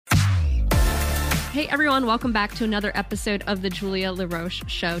Hey everyone, welcome back to another episode of the Julia LaRoche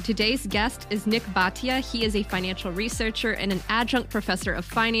Show. Today's guest is Nick Bhatia. He is a financial researcher and an adjunct professor of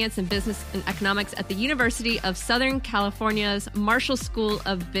finance and business and economics at the University of Southern California's Marshall School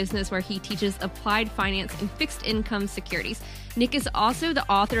of Business, where he teaches applied finance and fixed income securities. Nick is also the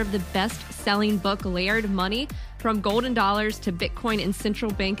author of the best-selling book, Layered Money, From Golden Dollars to Bitcoin and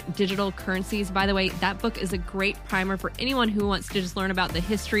Central Bank Digital Currencies. By the way, that book is a great primer for anyone who wants to just learn about the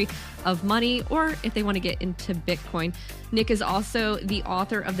history of money or if they want to get into Bitcoin. Nick is also the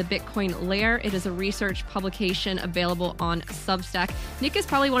author of The Bitcoin Layer. It is a research publication available on Substack. Nick is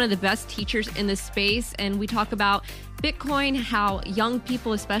probably one of the best teachers in this space, and we talk about Bitcoin, how young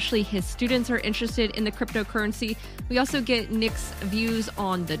people, especially his students, are interested in the cryptocurrency. We also get Nick's views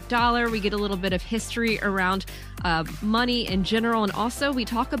on the dollar. We get a little bit of history around money in general. And also we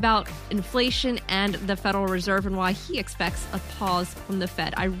talk about inflation and the Federal Reserve and why he expects a pause from the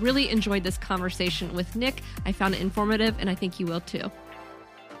Fed. I really enjoyed this conversation with Nick. I found it informative, and I think you will too.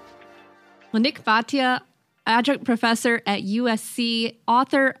 Well, Nick Bhatia, adjunct professor at USC,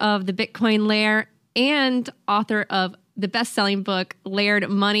 author of The Bitcoin Layer, and author of the best-selling book, Layered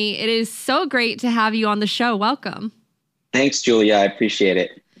Money. It is so great to have you on the show. Welcome. Thanks, Julia. I appreciate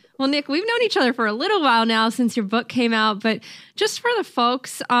it. Well, Nick, we've known each other for a little while now since your book came out, but just for the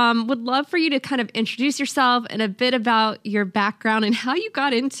folks, would love for you to kind of introduce yourself and a bit about your background and how you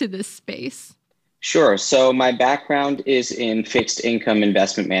got into this space. Sure. So my background is in fixed income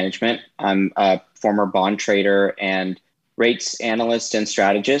investment management. I'm a former bond trader and rates analyst and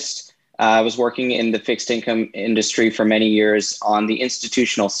strategist. I was working in the fixed income industry for many years on the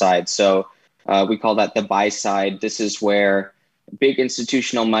institutional side. So we call that the buy side. This is where big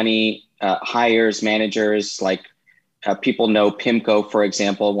institutional money hires managers like people know PIMCO, for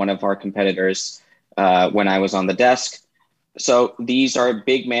example, one of our competitors when I was on the desk. So these are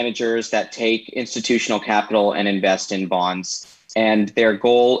big managers that take institutional capital and invest in bonds. And their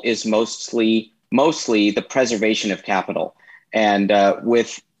goal is mostly the preservation of capital. And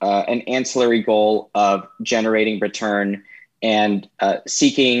with an ancillary goal of generating return and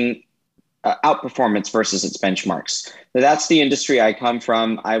seeking outperformance versus its benchmarks. So that's the industry I come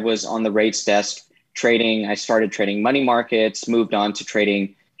from. I was on the rates desk trading. I started trading money markets, moved on to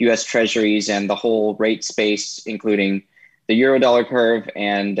trading US Treasuries and the whole rate space, including the Eurodollar curve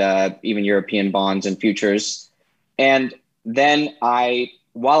and even European bonds and futures. And then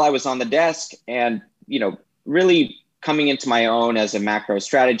while I was on the desk and, really coming into my own as a macro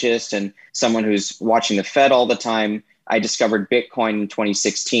strategist and someone who's watching the Fed all the time, I discovered Bitcoin in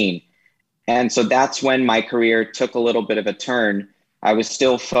 2016. And so that's when my career took a little bit of a turn. I was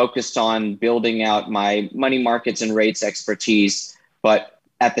still focused on building out my money markets and rates expertise, but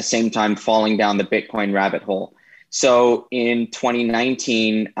at the same time falling down the Bitcoin rabbit hole. So in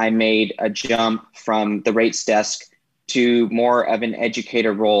 2019, I made a jump from the rates desk to more of an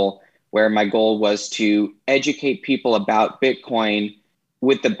educator role, where my goal was to educate people about Bitcoin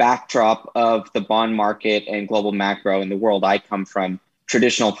with the backdrop of the bond market and global macro in the world I come from,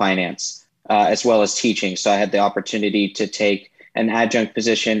 traditional finance, as well as teaching. So I had the opportunity to take an adjunct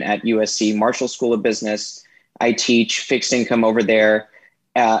position at USC Marshall School of Business. I teach fixed income over there,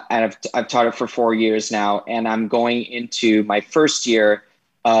 and I've taught it for 4 years now, and I'm going into my first year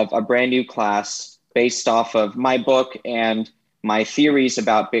of a brand new class based off of my book and my theories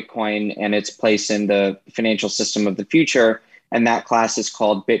about Bitcoin and its place in the financial system of the future. And that class is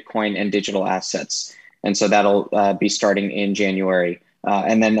called Bitcoin and Digital Assets. And so that'll be starting in January.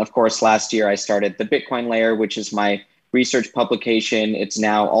 And then, of course, last year I started The Bitcoin Layer, which is my research publication. It's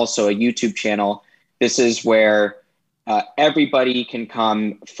now also a YouTube channel. This is where everybody can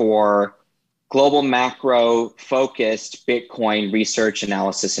come for global macro focused Bitcoin research,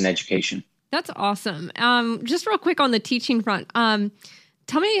 analysis, and education. That's awesome. Just real quick on the teaching front,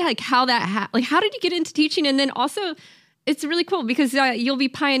 tell me how that how did you get into teaching? And then also, it's really cool because you'll be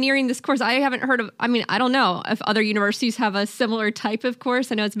pioneering this course. I haven't heard of. I don't know if other universities have a similar type of course.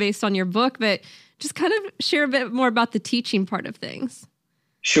 I know it's based on your book, but just kind of share a bit more about the teaching part of things.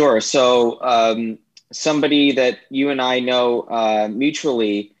 Sure. So somebody that you and I know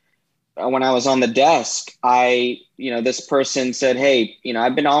mutually. When I was on the desk, this person said, "Hey,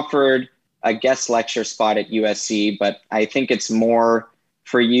 I've been offered a guest lecture spot at USC, but I think it's more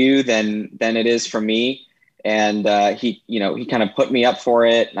for you than it is for me." And he kind of put me up for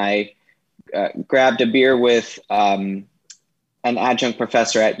it. And I grabbed a beer with an adjunct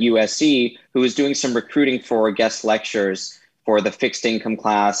professor at USC who was doing some recruiting for guest lectures for the fixed income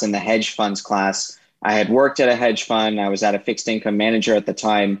class and the hedge funds class. I had worked at a hedge fund. I was at a fixed income manager at the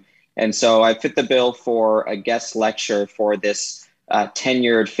time. And so I fit the bill for a guest lecture for this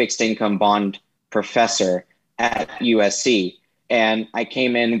tenured fixed income bond professor at USC. And I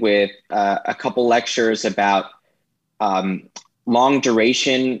came in with a couple lectures about long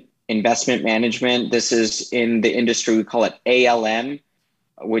duration investment management. This is in the industry, we call it ALM,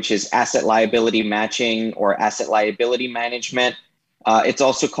 which is asset liability matching or asset liability management. It's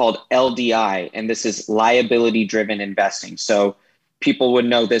also called LDI, and this is liability driven investing. So people would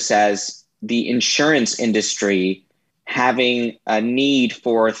know this as the insurance industry having a need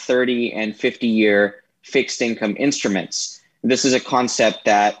for 30 and 50-year fixed income instruments. This is a concept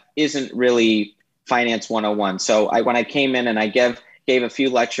that isn't really Finance 101. So when I came in and I gave a few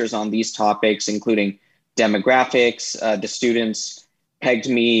lectures on these topics, including demographics, the students pegged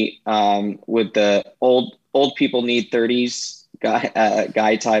me with the old people need 30s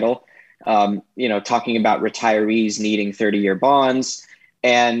guy title, talking about retirees needing 30-year bonds.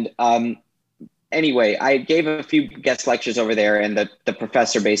 And anyway, I gave a few guest lectures over there, and the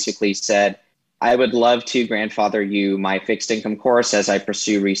professor basically said, I would love to grandfather you my fixed income course as I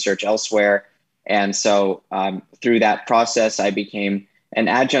pursue research elsewhere. And so through that process, I became an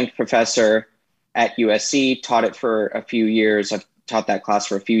adjunct professor at USC, taught it for a few years. I've taught that class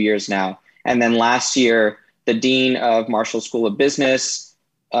for a few years now. And then last year, the dean of Marshall School of Business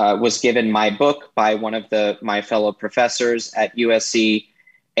was given my book by one of my fellow professors at USC.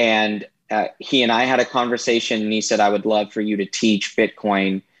 And he and I had a conversation, and he said, I would love for you to teach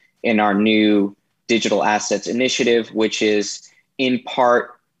Bitcoin in our new digital assets initiative, which is in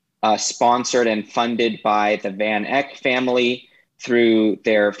part sponsored and funded by the Van Eck family through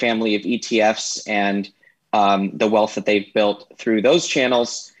their family of ETFs and the wealth that they've built through those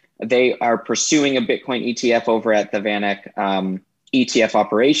channels. They are pursuing a Bitcoin ETF over at the Van Eck ETF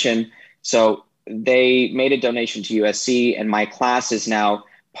operation. So they made a donation to USC, and my class is now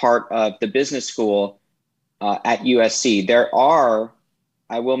part of the business school at USC.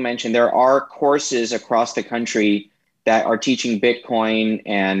 I will mention, there are courses across the country that are teaching Bitcoin,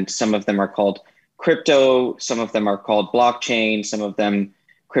 and some of them are called crypto, some of them are called blockchain, some of them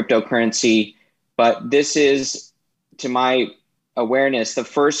cryptocurrency. But this is, to my awareness, the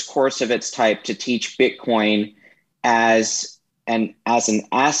first course of its type to teach Bitcoin as an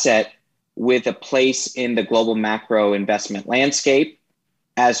asset with a place in the global macro investment landscape,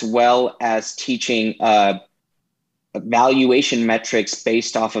 as well as teaching valuation metrics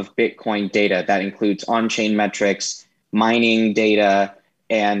based off of Bitcoin data. That includes on-chain metrics, mining data,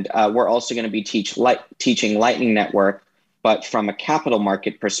 and we're also going to be teaching Lightning Network, but from a capital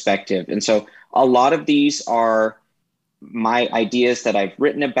market perspective. And so a lot of these are my ideas that I've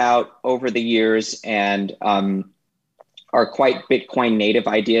written about over the years, and are quite Bitcoin native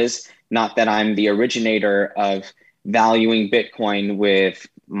ideas. Not that I'm the originator of valuing Bitcoin with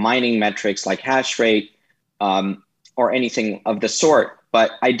mining metrics like hash rate, or anything of the sort.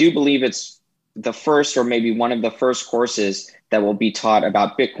 But I do believe it's the first, or maybe one of the first courses that will be taught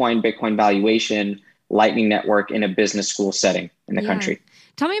about Bitcoin valuation, Lightning Network in a business school setting in the country.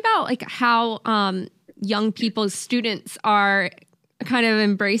 Tell me about how young people, students are kind of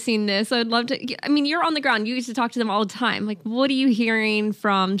embracing this. I'd love to, you're on the ground. You used to talk to them all the time. What are you hearing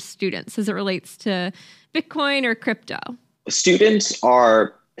from students as it relates to Bitcoin or crypto? Students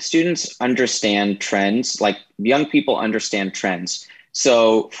understand trends, like young people understand trends.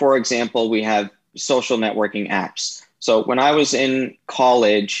 So for example, we have social networking apps. So when I was in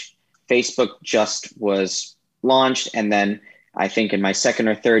college, Facebook just was launched. And then I think in my second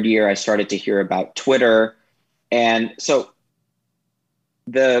or third year, I started to hear about Twitter. And so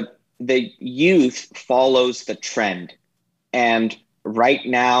the youth follows the trend. And right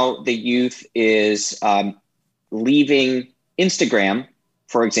now the youth is leaving Instagram,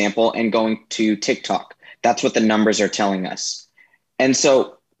 for example, and going to TikTok. That's what the numbers are telling us. And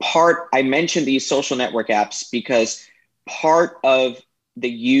so I mentioned these social network apps because part of the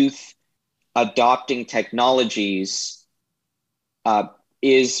youth adopting technologies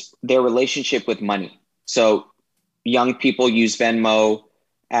is their relationship with money. So young people use Venmo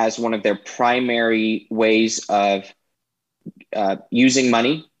as one of their primary ways of using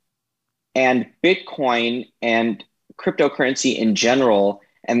money. And Bitcoin and cryptocurrency in general,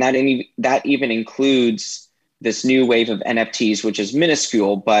 and that even includes this new wave of NFTs, which is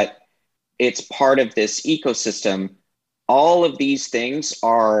minuscule, but it's part of this ecosystem. All of these things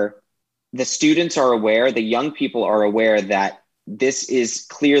the students are aware, the young people are aware that this is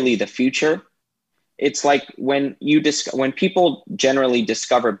clearly the future. It's like when people generally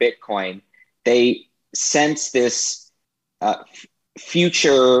discover Bitcoin, they sense this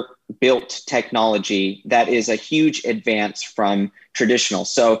future built technology that is a huge advance from traditional.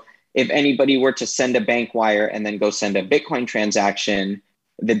 So if anybody were to send a bank wire and then go send a Bitcoin transaction,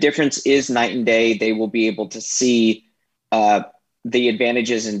 The difference is night and day. They will be able to see the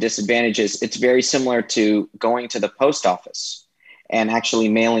advantages and disadvantages. It's very similar to going to the post office and actually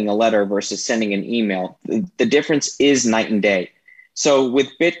mailing a letter versus sending an email. The difference is night and day. So with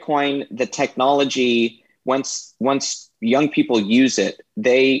Bitcoin, the technology, once young people use it,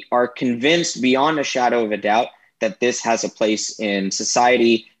 they are convinced beyond a shadow of a doubt that this has a place in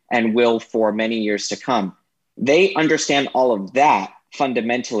society and will for many years to come. They understand all of that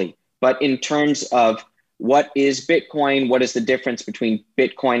fundamentally. But in terms of what is Bitcoin, what is the difference between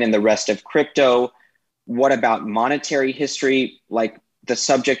Bitcoin and the rest of crypto, what about monetary history? Like the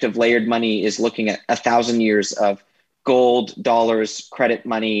subject of layered money is looking at 1,000 years of gold, dollars, credit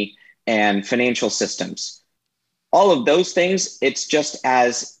money, and financial systems. All of those things, it's just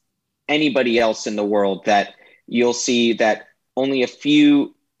as anybody else in the world that you'll see that only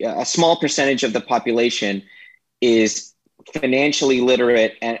a small percentage of the population is financially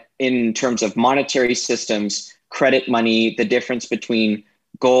literate and in terms of monetary systems, credit money, the difference between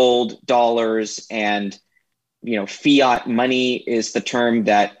gold, dollars, and fiat money is the term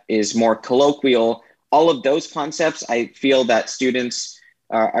that is more colloquial. All of those concepts, I feel that students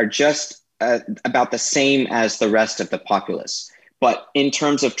are just about the same as the rest of the populace. But in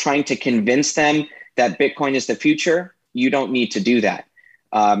terms of trying to convince them that Bitcoin is the future, you don't need to do that.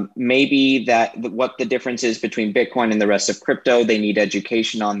 Maybe what the difference is between Bitcoin and the rest of crypto, they need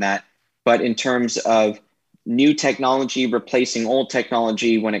education on that. But in terms of new technology replacing old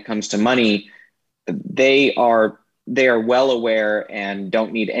technology when it comes to money, they are well aware and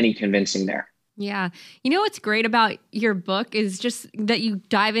don't need any convincing there. Yeah. You know what's great about your book is just that you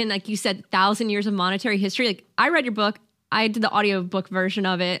dive in, like you said, 1,000 years of monetary history. Like I read your book. I did the audiobook version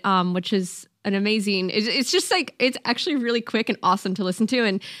of it, which is an amazing, it's just like, it's actually really quick and awesome to listen to.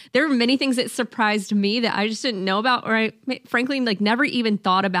 And there were many things that surprised me that I just didn't know about, or I frankly, like never even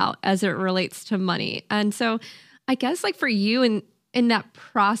thought about as it relates to money. And so I guess like for you in that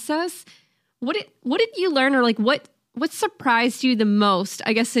process, what did you learn, or like what surprised you the most,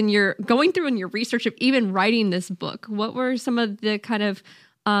 I guess, in your going through in your research of even writing this book? What were some of the kind of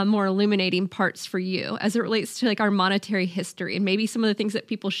more illuminating parts for you as it relates to like our monetary history and maybe some of the things that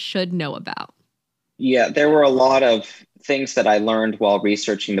people should know about? Yeah, there were a lot of things that I learned while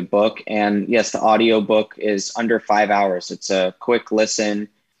researching the book. And yes, the audiobook is under 5 hours. It's a quick listen,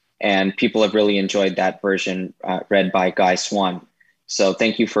 and people have really enjoyed that version read by Guy Swan. So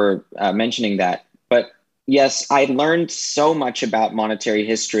thank you for mentioning that. But yes, I learned so much about monetary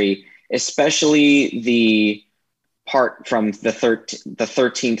history, especially the part from the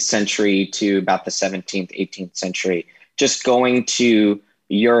 13th century to about the 17th, 18th century, just going to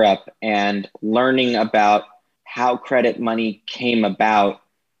Europe and learning about how credit money came about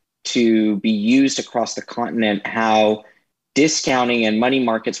to be used across the continent, how discounting and money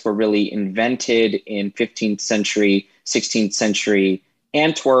markets were really invented in 15th century, 16th century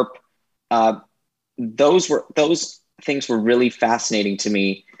Antwerp. Those things were really fascinating to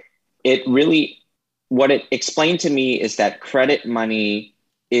me. What it explained to me is that credit money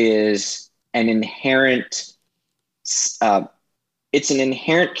is an inherent, it's an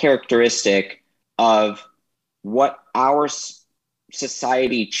inherent characteristic of what our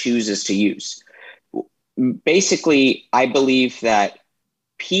society chooses to use. Basically, I believe that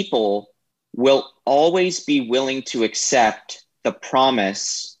people will always be willing to accept the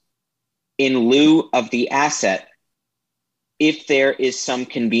promise in lieu of the asset if there is some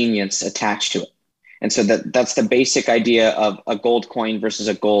convenience attached to it. And so that's the basic idea of a gold coin versus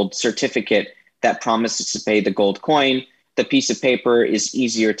a gold certificate that promises to pay the gold coin. The piece of paper is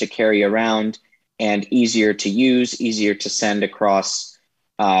easier to carry around and easier to use, easier to send across,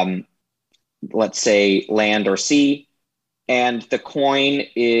 let's say, land or sea. And the coin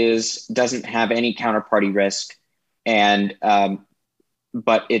doesn't have any counterparty risk, and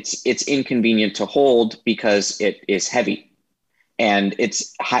but it's inconvenient to hold because it is heavy. And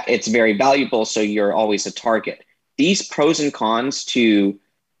it's very valuable, so you're always a target. These pros and cons to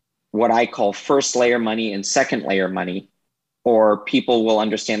what I call first layer money and second layer money, or people will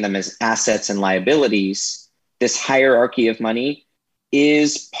understand them as assets and liabilities, this hierarchy of money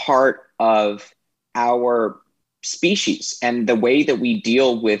is part of our species and the way that we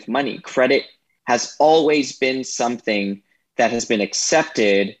deal with money. Credit has always been something that has been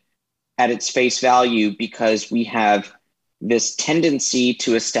accepted at its face value because we have this tendency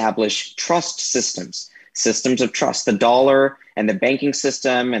to establish trust systems of trust. The dollar and the banking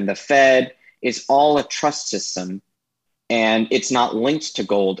system and the Fed is all a trust system, and it's not linked to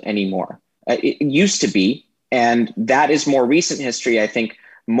gold anymore. It used to be, and that is more recent history. I think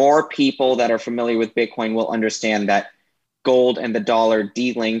more people that are familiar with Bitcoin will understand that gold and the dollar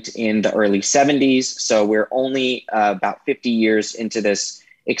delinked in the early 70s. So we're only about 50 years into this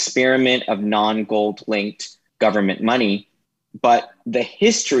experiment of non-gold linked government money. But the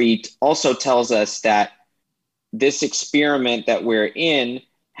history also tells us that this experiment that we're in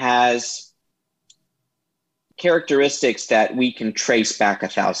has characteristics that we can trace back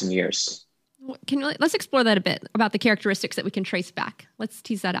 1,000 years. Let's explore that a bit about the characteristics that we can trace back. Let's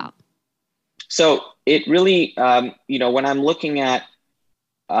tease that out. So it really, when I'm looking at,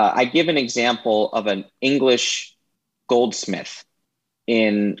 I give an example of an English goldsmith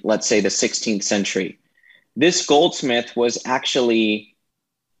in, let's say, the 16th century. This goldsmith was actually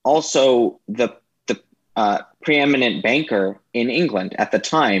also the preeminent banker in England at the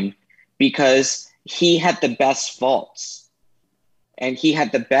time because he had the best vaults and he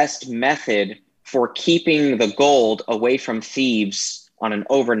had the best method for keeping the gold away from thieves on an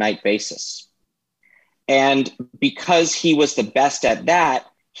overnight basis. And because he was the best at that,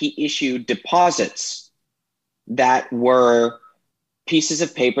 he issued deposits that were pieces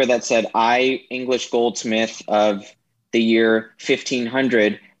of paper that said, I, English goldsmith of the year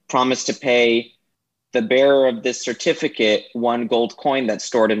 1500, promise to pay the bearer of this certificate 1 gold coin that's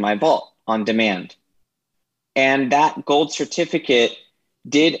stored in my vault on demand. And that gold certificate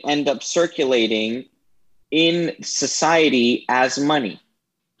did end up circulating in society as money.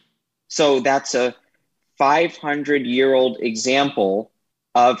 So that's a 500-year-old example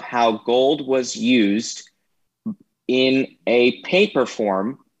of how gold was used in a paper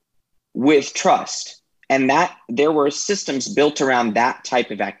form with trust. And that there were systems built around that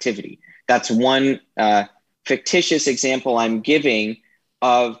type of activity. That's one fictitious example I'm giving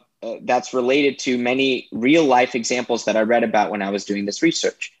of that's related to many real life examples that I read about when I was doing this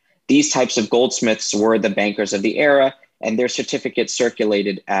research. These types of goldsmiths were the bankers of the era, and their certificates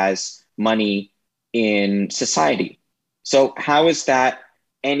circulated as money in society. So how is that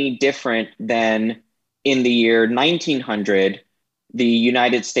any different than in the year 1900, the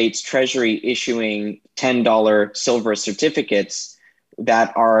United States Treasury issuing $10 silver certificates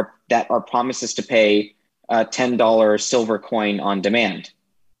that are promises to pay a $10 silver coin on demand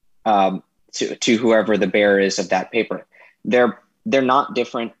to whoever the bearer is of that paper? They're not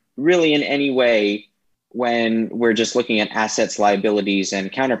different really in any way when we're just looking at assets, liabilities,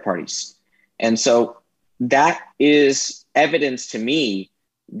 and counterparties. And so that is evidence to me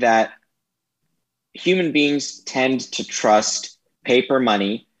that human beings tend to trust paper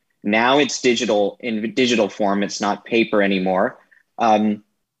money. Now it's digital, in digital form. It's not paper anymore.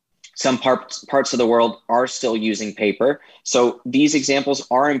 Some parts of the world are still using paper. So these examples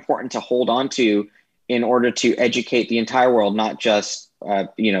are important to hold on to in order to educate the entire world, not just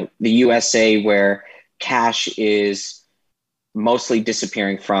the USA, where cash is mostly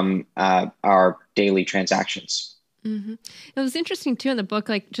disappearing from our daily transactions. Mm-hmm. It was interesting too in the book,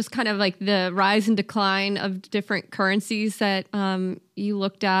 like just kind of like the rise and decline of different currencies that you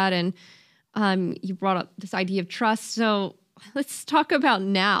looked at, and you brought up this idea of trust. So let's talk about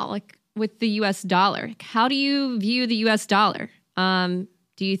now, like with the U.S. dollar. How do you view the U.S. dollar?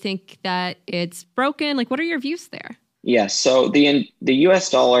 Do you think that it's broken? Like, what are your views there? Yes. So the U.S.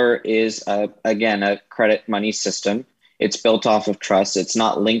 dollar is, again, a credit money system. It's built off of trust. It's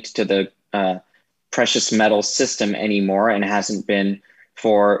not linked to the precious metal system anymore, and hasn't been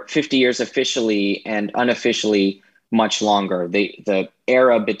for 50 years officially, and unofficially much longer. The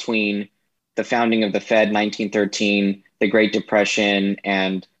era between the founding of the Fed, 1913, the Great Depression,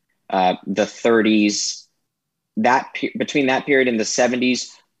 and the 30s, between that period and the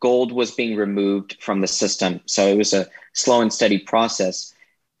 70s, gold was being removed from the system. So it was a slow and steady process.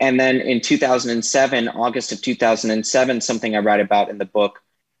 And then in 2007, August of 2007, something I write about in the book,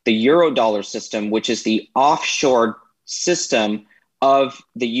 the Eurodollar system, which is the offshore system of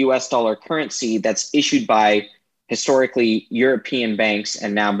the US dollar currency that's issued by historically European banks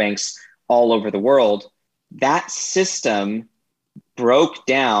and now banks all over the world, that system broke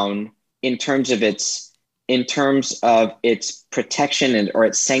down in terms of its protection or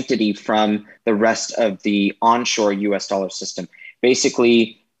its sanctity from the rest of the onshore US dollar system.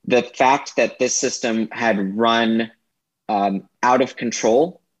 Basically, the fact that this system had run out of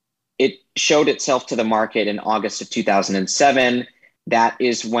control, it showed itself to the market in August of 2007. That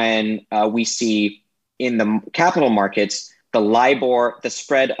is when we see in the capital markets, the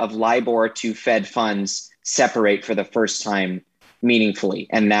spread of LIBOR to Fed funds separate for the first time meaningfully.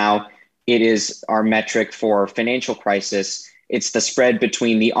 And now it is our metric for financial crisis. It's the spread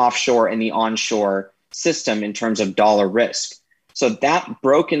between the offshore and the onshore system in terms of dollar risk. So that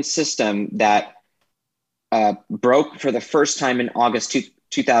broken system that broke for the first time in August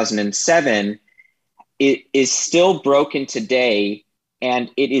 2007 it is still broken today, and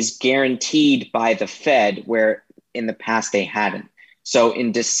it is guaranteed by the Fed, where in the past they hadn't. So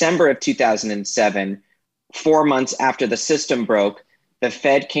in December of 2007, 4 months after the system broke, the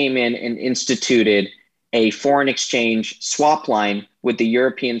Fed came in and instituted a foreign exchange swap line with the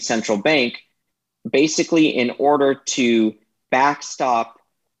European Central Bank, basically in order to backstop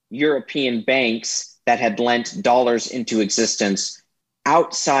European banks that had lent dollars into existence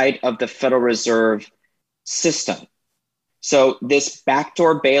outside of the Federal Reserve system. So this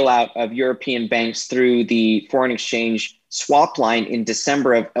backdoor bailout of European banks through the foreign exchange swap line in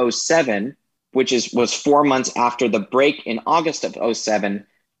December of '07, which was 4 months after the break in August of '07,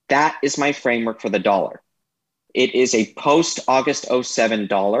 that is my framework for the dollar. It is a post-August '07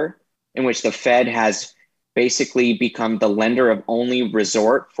 dollar in which the Fed has basically become the lender of only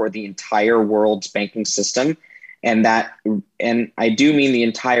resort for the entire world's banking system. And I do mean the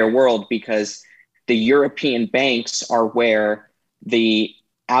entire world, because the European banks are where the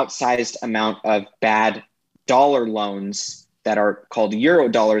outsized amount of bad dollar loans that are called euro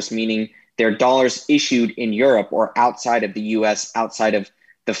dollars, meaning they're dollars issued in Europe or outside of the US, outside of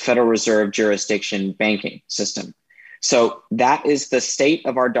the Federal Reserve jurisdiction banking system. So that is the state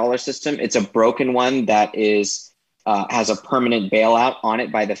of our dollar system. It's a broken one that has a permanent bailout on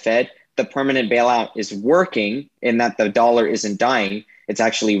it by the Fed. The permanent bailout is working in that the dollar isn't dying. It's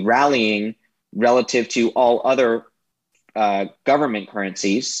actually rallying relative to all other government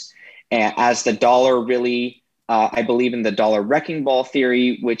currencies. And as the dollar really, I believe in the dollar wrecking ball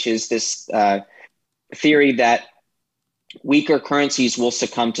theory, which is this theory that weaker currencies will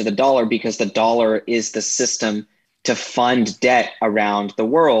succumb to the dollar because the dollar is the system to fund debt around the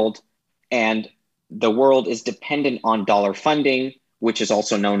world. And the world is dependent on dollar funding, which is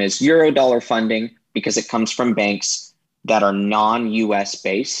also known as euro dollar funding, because it comes from banks that are non-US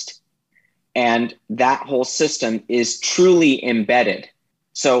based. And that whole system is truly embedded.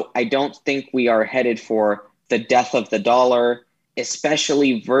 So I don't think we are headed for the death of the dollar,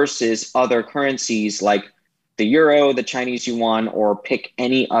 especially versus other currencies like the euro, the Chinese yuan, or pick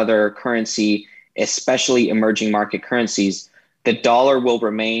any other currency, especially emerging market currencies. The dollar will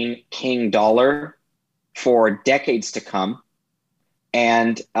remain king dollar for decades to come.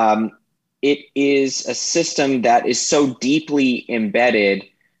 And it is a system that is so deeply embedded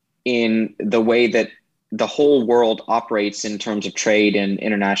in the way that the whole world operates in terms of trade and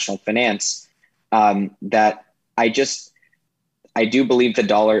international finance, that I do believe the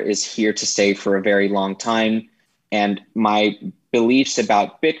dollar is here to stay for a very long time. And my beliefs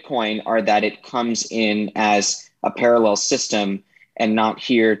about Bitcoin are that it comes in as a parallel system and not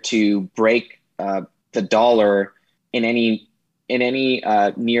here to break the dollar in any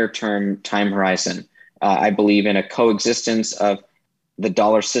near-term time horizon. I believe in a coexistence of the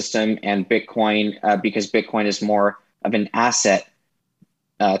dollar system and Bitcoin, because Bitcoin is more of an asset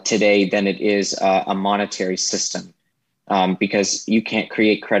today than it is a monetary system, because you can't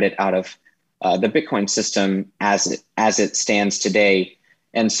create credit out of the Bitcoin system as it stands today.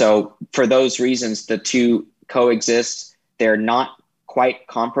 And so for those reasons, the two coexist. They're not quite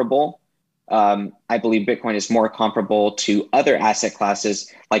comparable. I believe Bitcoin is more comparable to other asset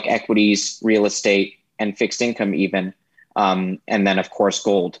classes like equities, real estate, and fixed income even. And then, of course,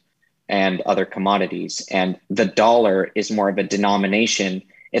 gold and other commodities. And the dollar is more of a denomination.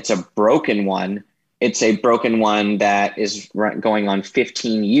 It's a broken one. It's a broken one that is going on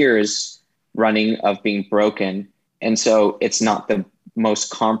 15 years running of being broken. And so it's not the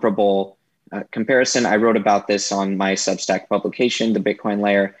most comparable comparison. I wrote about this on my Substack publication, The Bitcoin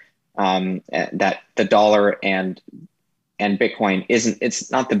Layer, that the dollar and Bitcoin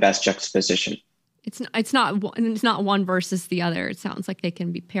it's not the best juxtaposition. It's not one versus the other. It sounds like they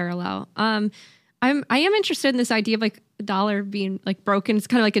can be parallel. I am interested in this idea of like the dollar being like broken. It's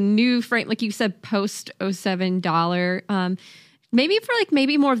kind of like a new frame, like you said, post '07 dollar. Maybe for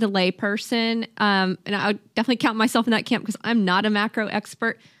maybe more of the lay person. And I would definitely count myself in that camp because I'm not a macro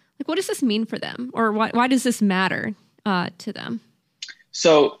expert. Like, what does this mean for them, or why does this matter to them?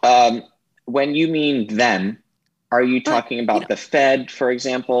 So when you mean them, are you talking about the Fed, for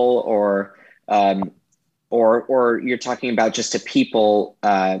example, or you're talking about just a people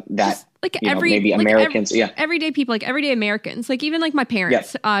that just maybe Americans, everyday people, like everyday Americans, like even like my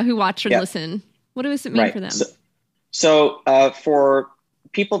parents who watch or listen. What does it mean for them? So for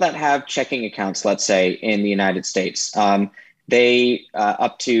people that have checking accounts, let's say in the United States, they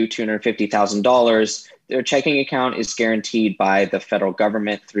up to $250,000. Their checking account is guaranteed by the federal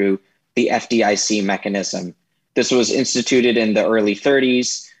government through the FDIC mechanism. This was instituted in the early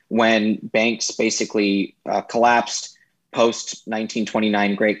 30s when banks basically collapsed post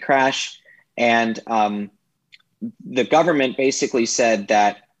 1929 Great Crash. And the government basically said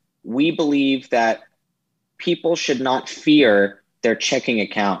that we believe that people should not fear their checking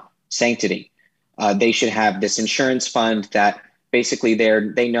account sanctity. They should have this insurance fund that basically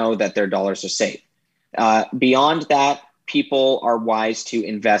they know that their dollars are safe. Beyond that, people are wise to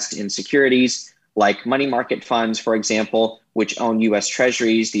invest in securities like money market funds, for example, which own US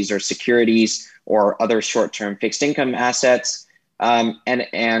Treasuries. These are securities or other short-term fixed income assets,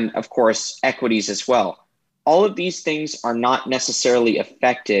 and of course, equities as well. All of these things are not necessarily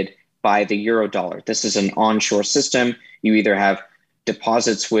affected by the euro dollar. This is an onshore system. You either have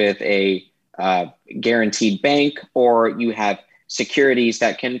deposits with a guaranteed bank, or you have securities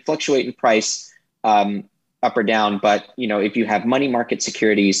that can fluctuate in price up or down. But if you have money market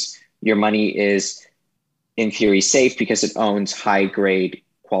securities, your money is in theory safe because it owns high grade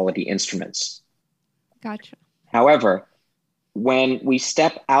quality instruments. Gotcha. However, when we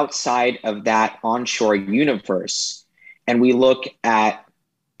step outside of that onshore universe and we look at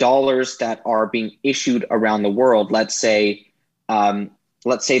dollars that are being issued around the world, let's say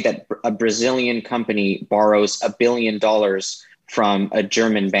that a Brazilian company borrows $1 billion from a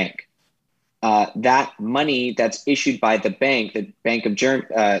German bank. That money that's issued by the bank,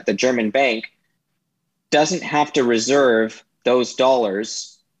 the German bank, doesn't have to reserve those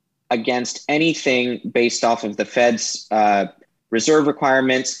dollars against anything based off of the Fed's reserve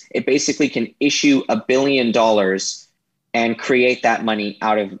requirements. It basically can issue $1 billion and create that money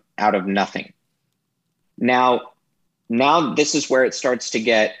out of nothing. Now this is where it starts to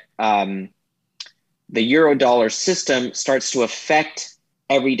get the Eurodollar system starts to affect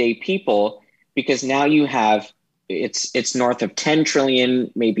everyday people, because now you have it's north of 10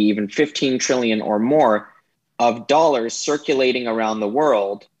 trillion, maybe even 15 trillion or more of dollars circulating around the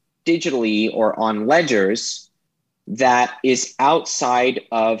world digitally or on ledgers that is outside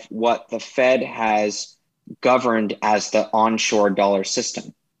of what the Fed has governed as the onshore dollar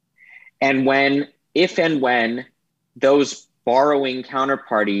system. And if and when those borrowing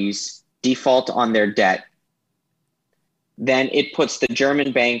counterparties default on their debt, then it puts the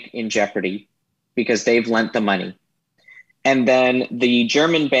German bank in jeopardy because they've lent the money. And then the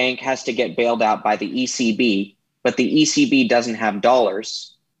German bank has to get bailed out by the ECB, but the ECB doesn't have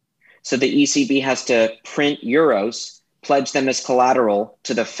dollars. So the ECB has to print euros, pledge them as collateral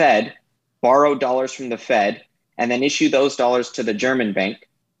to the Fed, borrow dollars from the Fed, and then issue those dollars to the German bank.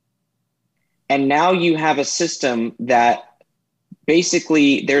 And now you have a system that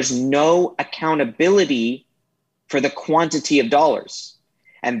basically there's no accountability for the quantity of dollars.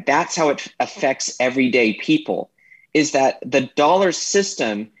 And that's how it affects everyday people, is that the dollar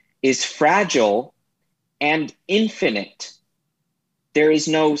system is fragile and infinite. There is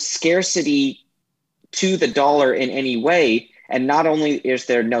no scarcity to the dollar in any way. And not only is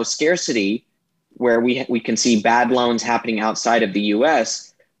there no scarcity, where we can see bad loans happening outside of the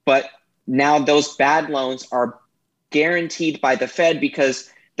US, but now those bad loans are guaranteed by the Fed, because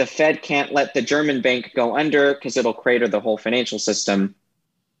the Fed can't let the German bank go under because it'll crater the whole financial system.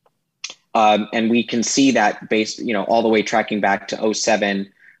 And we can see that based, all the way tracking back to 2007,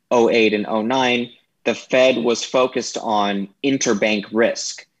 2008, and 2009, the Fed was focused on interbank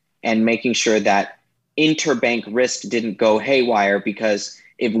risk and making sure that interbank risk didn't go haywire, because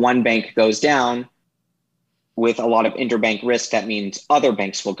if one bank goes down with a lot of interbank risk, that means other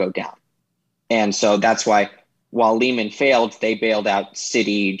banks will go down. And so that's why, while Lehman failed, they bailed out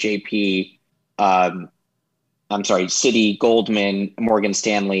Citi, Citi, Goldman, Morgan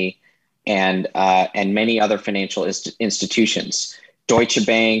Stanley, and many other financial institutions. Deutsche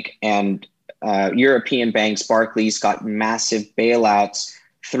Bank and European banks, Barclays, got massive bailouts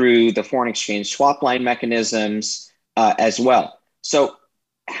through the foreign exchange swap line mechanisms as well. So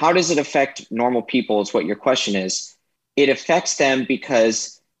how does it affect normal people is what your question is. It affects them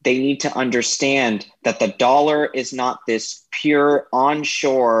because they need to understand that the dollar is not this pure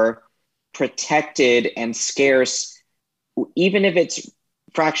onshore, protected and scarce, even if it's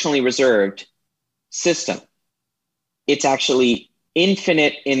fractionally reserved system. It's actually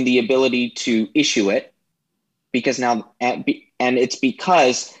infinite in the ability to issue it, because now, and it's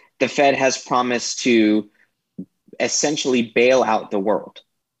because the Fed has promised to essentially bail out the world.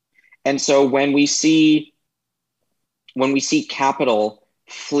 And so when we see capital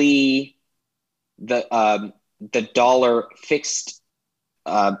flee the dollar fixed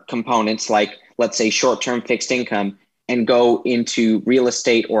components, like let's say short-term fixed income, and go into real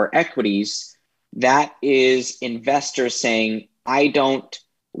estate or equities, that is investors saying, I don't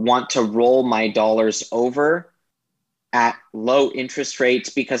want to roll my dollars over at low interest rates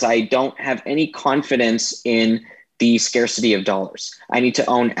because I don't have any confidence in the scarcity of dollars. I need to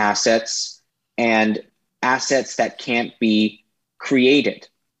own assets and assets that can't be created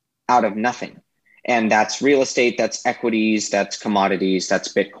out of nothing. And that's real estate, that's equities, that's commodities,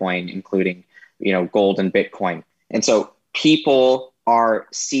 that's Bitcoin, including, gold and Bitcoin. And so people are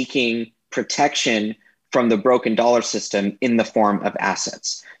seeking protection from the broken dollar system in the form of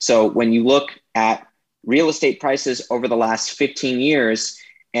assets. So when you look at real estate prices over the last 15 years,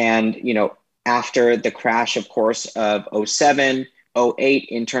 and, after the crash, of course, of 07, 08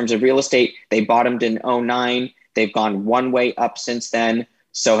 in terms of real estate, they bottomed in 09. They've gone one way up since then.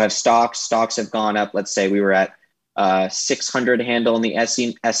 So have stocks. Stocks have gone up. Let's say we were at 600 handle in the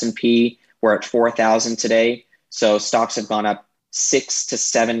S&P. We're at 4,000 today. So stocks have gone up 6 to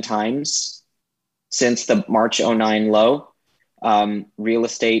 7 times since the March 09 low. Real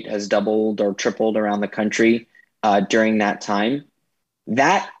estate has doubled or tripled around the country during that time.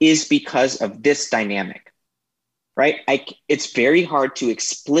 That is because of this dynamic, right? It's very hard to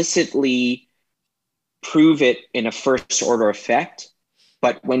explicitly prove it in a first order effect.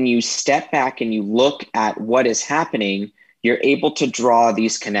 But when you step back and you look at what is happening, you're able to draw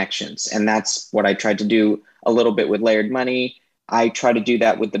these connections. And that's what I tried to do a little bit with layered money. I try to do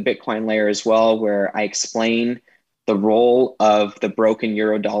that with the Bitcoin layer as well, where I explain the role of the broken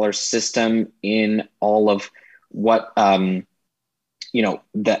euro-dollar system in all of what,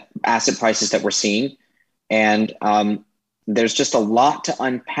 the asset prices that we're seeing. And there's just a lot to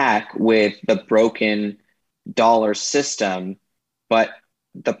unpack with the broken dollar system, but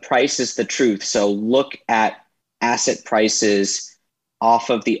the price is the truth. So look at asset prices off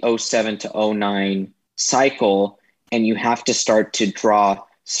of the 07 to 09 cycle, and you have to start to draw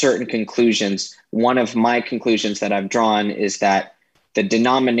certain conclusions. One of my conclusions that I've drawn is that the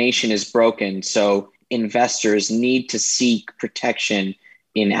denomination is broken. So investors need to seek protection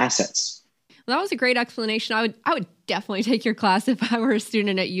in assets. Well, that was a great explanation. I would definitely take your class if I were a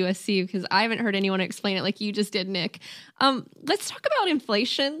student at USC, because I haven't heard anyone explain it like you just did, Nick. Let's talk about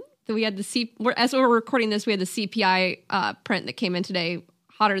inflation. So we had as we're recording this, we had the CPI print that came in today,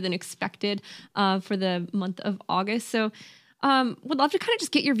 hotter than expected for the month of August. So would love to kind of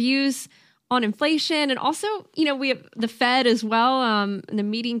just get your views on inflation, and also, we have the Fed as well, and the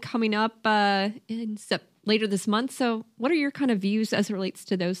meeting coming up later this month. So what are your kind of views as it relates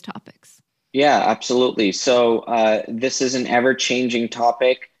to those topics? Yeah, absolutely. So this is an ever-changing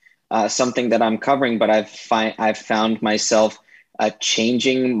topic, something that I'm covering, but I've found myself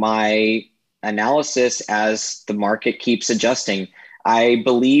changing my analysis as the market keeps adjusting.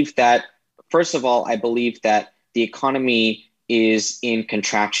 First of all, I believe that the economy is in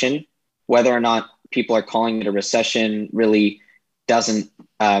contraction. Whether or not people are calling it a recession really doesn't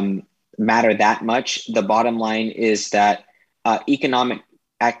matter that much. The bottom line is that economic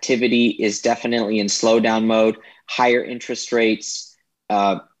activity is definitely in slowdown mode. Higher interest rates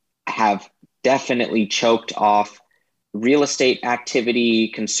have definitely choked off real estate activity,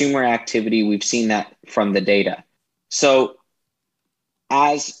 consumer activity. We've seen that from the data. So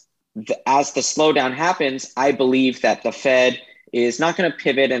as the slowdown happens, I believe that the Fed is not going to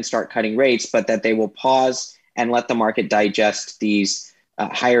pivot and start cutting rates, but that they will pause and let the market digest these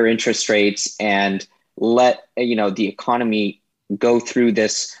higher interest rates and let the economy go through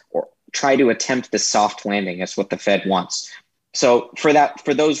this, or try to attempt the soft landing. That's what the Fed wants. So for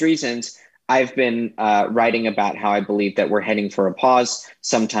those reasons, I've been writing about how I believe that we're heading for a pause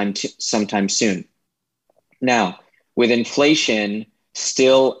sometime soon. Now, with inflation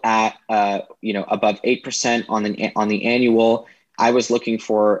still at above 8% on the annual, I was looking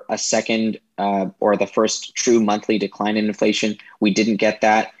for a second or the first true monthly decline in inflation. We didn't get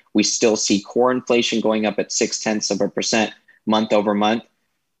that. We still see core inflation going up at 0.6% month over month.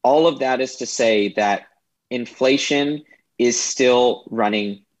 All of that is to say that inflation is still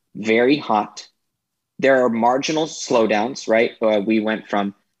running very hot. There are marginal slowdowns, right? We went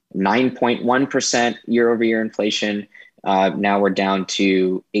from 9.1% year over year inflation. Now we're down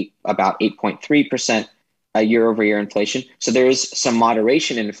to about 8.3% year over year inflation. So there is some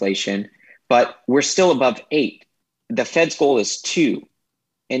moderation in inflation, but we're still above 8. The Fed's goal is 2.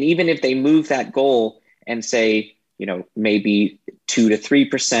 And even if they move that goal and say, maybe 2 to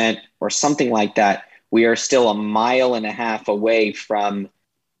 3% or something like that, we are still a mile and a half away from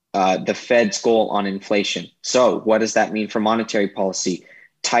the Fed's goal on inflation. So what does that mean for monetary policy?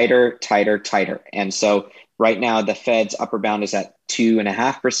 Tighter, tighter, tighter. And so right now, the Fed's upper bound is at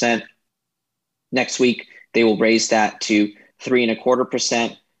 2.5%. Next week, they will raise that to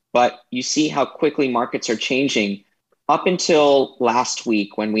 3.25%. But you see how quickly markets are changing. Up until last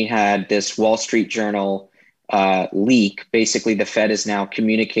week, when we had this Wall Street Journal leak, basically the Fed is now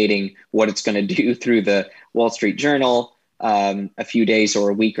communicating what it's going to do through the Wall Street Journal. a few days or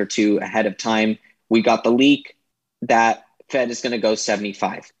a week or two ahead of time. We got the leak that Fed is going to go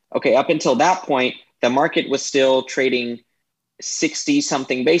 75. Okay, up until that point, the market was still trading 60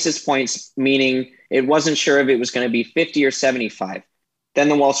 something basis points, meaning it wasn't sure if it was going to be 50 or 75. Then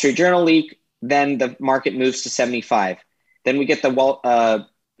the Wall Street Journal leak, then the market moves to 75. Then we get the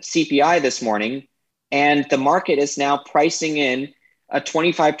CPI this morning, and the market is now pricing in a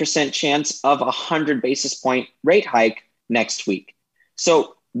 25% chance of a 100 basis point rate hike next week.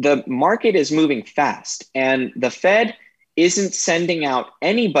 So the market is moving fast, and the Fed isn't sending out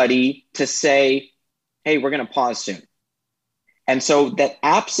anybody to say, hey, we're going to pause soon. And so that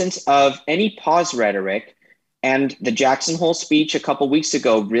absence of any pause rhetoric, and the Jackson Hole speech a couple weeks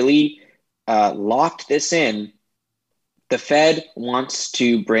ago really locked this in. The Fed wants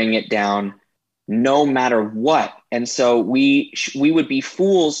to bring it down no matter what. And so we would be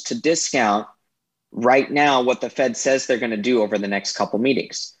fools to discount right now what the Fed says they're going to do over the next couple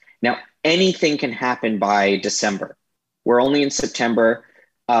meetings. Now, anything can happen by December. We're only in September.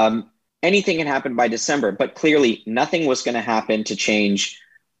 Anything can happen by December, but clearly nothing was going to happen to change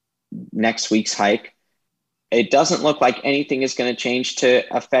next week's hike. It doesn't look like anything is going to change to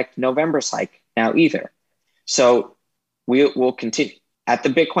affect November's hike now either. So we will continue at the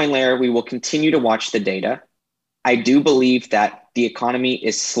Bitcoin layer. We will continue to watch the data. I do believe that the economy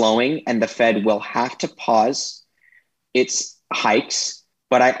is slowing and the Fed will have to pause its hikes.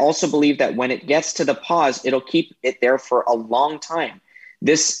 But I also believe that when it gets to the pause, it'll keep it there for a long time.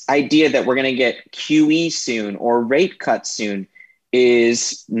 This idea that we're going to get QE soon or rate cuts soon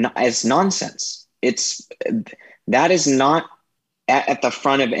is nonsense. That is not at the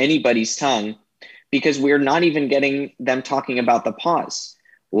front of anybody's tongue, because we're not even getting them talking about the pause,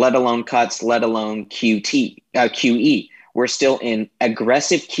 let alone cuts, let alone QE. We're still in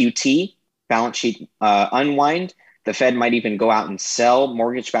aggressive QT, balance sheet unwind. The Fed might even go out and sell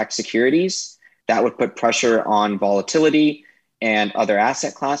mortgage-backed securities. That would put pressure on volatility and other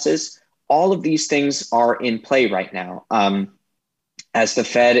asset classes. All of these things are in play right now, as the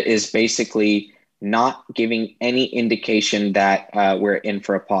Fed is basically not giving any indication that we're in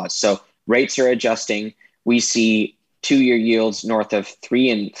for a pause. So rates are adjusting. We see 2-year yields north of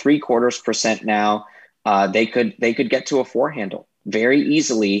 3.75% now. They could get to a 4 handle very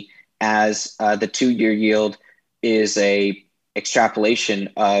easily, as the 2-year yield is a extrapolation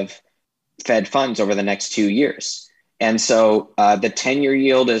of Fed funds over the next 2 years. And so the 10-year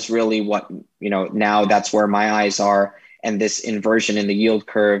yield is really what, now that's where my eyes are. And this inversion in the yield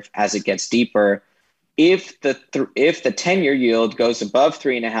curve as it gets deeper. If the 10-year yield goes above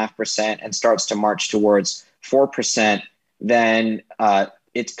 3.5% and starts to march towards 4%, then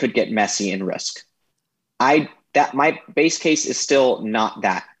it could get messy in risk. My base case is still not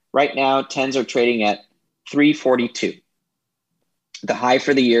that. Right now, 10s are trading at 342. The high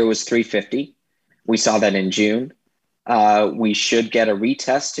for the year was 350. We saw that in June. We should get a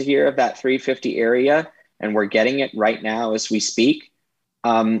retest here of that 350 area, and we're getting it right now as we speak.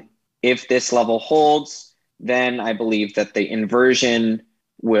 If this level holds, then I believe that the inversion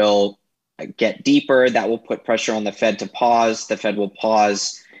will get deeper. That will put pressure on the Fed to pause. The Fed will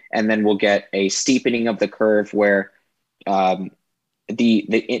pause, and then we'll get a steepening of the curve where the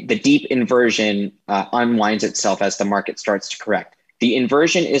deep inversion unwinds itself as the market starts to correct. The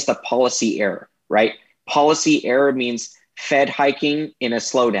inversion is the policy error, right? Policy error means Fed hiking in a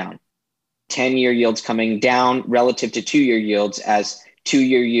slowdown. 10-year yields coming down relative to 2-year yields, as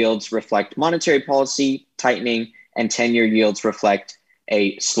 2-year yields reflect monetary policy tightening and 10-year yields reflect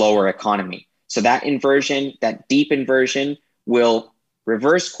a slower economy. So that inversion, that deep inversion, will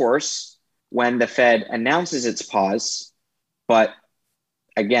reverse course when the Fed announces its pause. But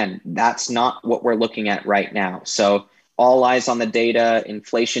again, that's not what we're looking at right now. So all eyes on the data,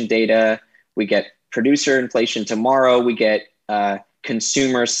 inflation data. We get producer inflation tomorrow. We get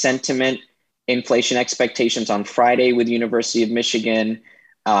consumer sentiment inflation expectations on Friday with University of Michigan.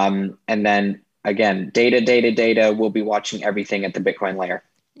 And then again, data. We'll be watching everything at the Bitcoin layer.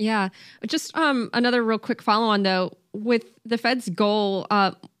 Yeah. Just another real quick follow on though, with the Fed's goal,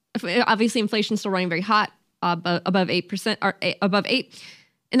 obviously inflation is still running very hot, above 8% or above 8,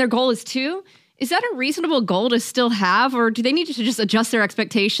 and their goal is 2. Is that a reasonable goal to still have, or do they need to just adjust their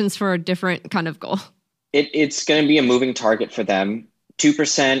expectations for a different kind of goal? It's going to be a moving target for them.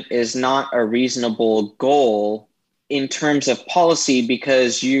 2% is not a reasonable goal in terms of policy,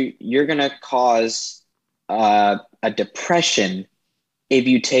 because you're going to cause a depression if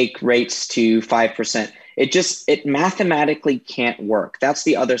you take rates to 5%. It mathematically can't work. That's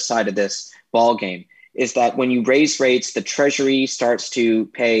the other side of this ball game, is that when you raise rates, the Treasury starts to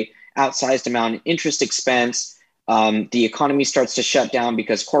pay outsized amount of interest expense. The economy starts to shut down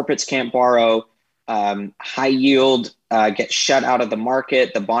because corporates can't borrow. High yield gets shut out of the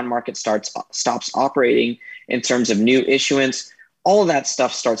market. The bond market stops operating in terms of new issuance. All of that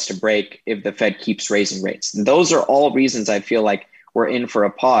stuff starts to break if the Fed keeps raising rates. And those are all reasons I feel like we're in for a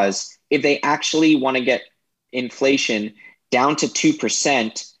pause. If they actually want to get inflation down to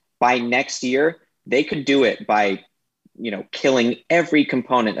 2% by next year, they could do it by, killing every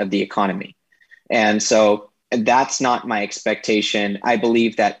component of the economy. And so that's not my expectation. I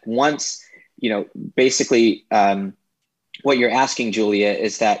believe that once, basically what you're asking, Julia,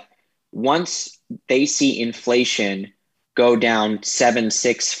 is that once they see inflation go down 7,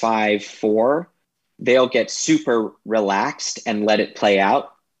 6, 5, 4, they'll get super relaxed and let it play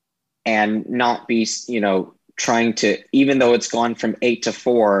out and not be, trying to, even though it's gone from 8 to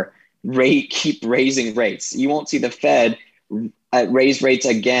 4, keep raising rates. You won't see the Fed raise rates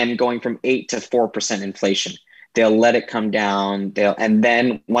again going from 8 to 4% inflation. They'll let it come down. And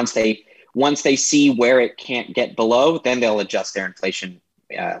then once they see where it can't get below, then they'll adjust their inflation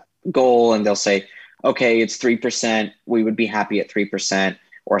goal, and they'll say, okay, it's 3%. We would be happy at 3%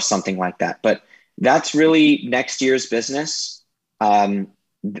 or something like that. But that's really next year's business.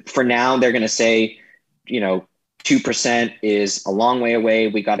 For now, they're going to say, 2% is a long way away.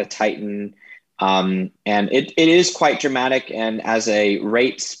 We got to tighten. And it is quite dramatic. And as a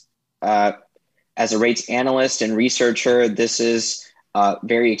rates analyst and researcher, this is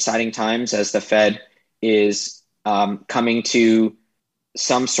very exciting times as the Fed is coming to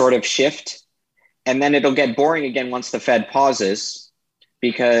some sort of shift. And then it'll get boring again once the Fed pauses,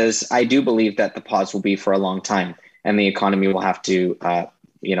 because I do believe that the pause will be for a long time and the economy will have to,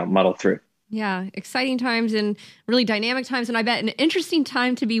 muddle through. Yeah, exciting times and really dynamic times. And I bet an interesting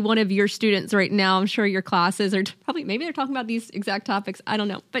time to be one of your students right now. I'm sure your classes are maybe they're talking about these exact topics. I don't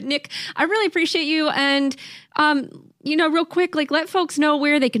know. But Nick, I really appreciate you. And, real quick, let folks know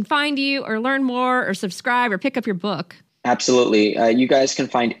where they can find you or learn more or subscribe or pick up your book. Absolutely. You guys can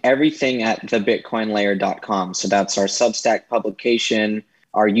find everything at thebitcoinlayer.com. So that's our Substack publication,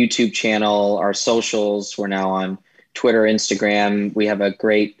 our YouTube channel, our socials. We're now on Twitter, Instagram. We have a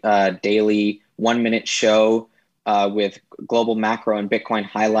great daily 1-minute show with global macro and Bitcoin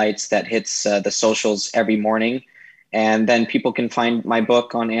highlights that hits the socials every morning. And then people can find my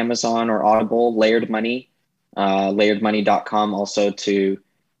book on Amazon or Audible, Layered Money, layeredmoney.com, also to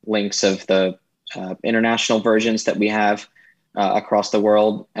links of the international versions that we have across the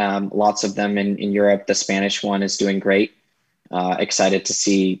world. Lots of them in Europe. The Spanish one is doing great. Excited to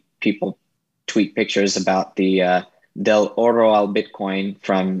see people tweet pictures about the Del Oro al Bitcoin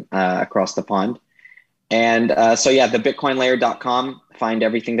from across the pond. And thebitcoinlayer.com, find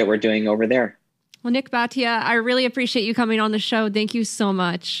everything that we're doing over there. Well, Nick Bhatia, I really appreciate you coming on the show. Thank you so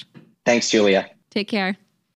much. Thanks, Julia. Take care.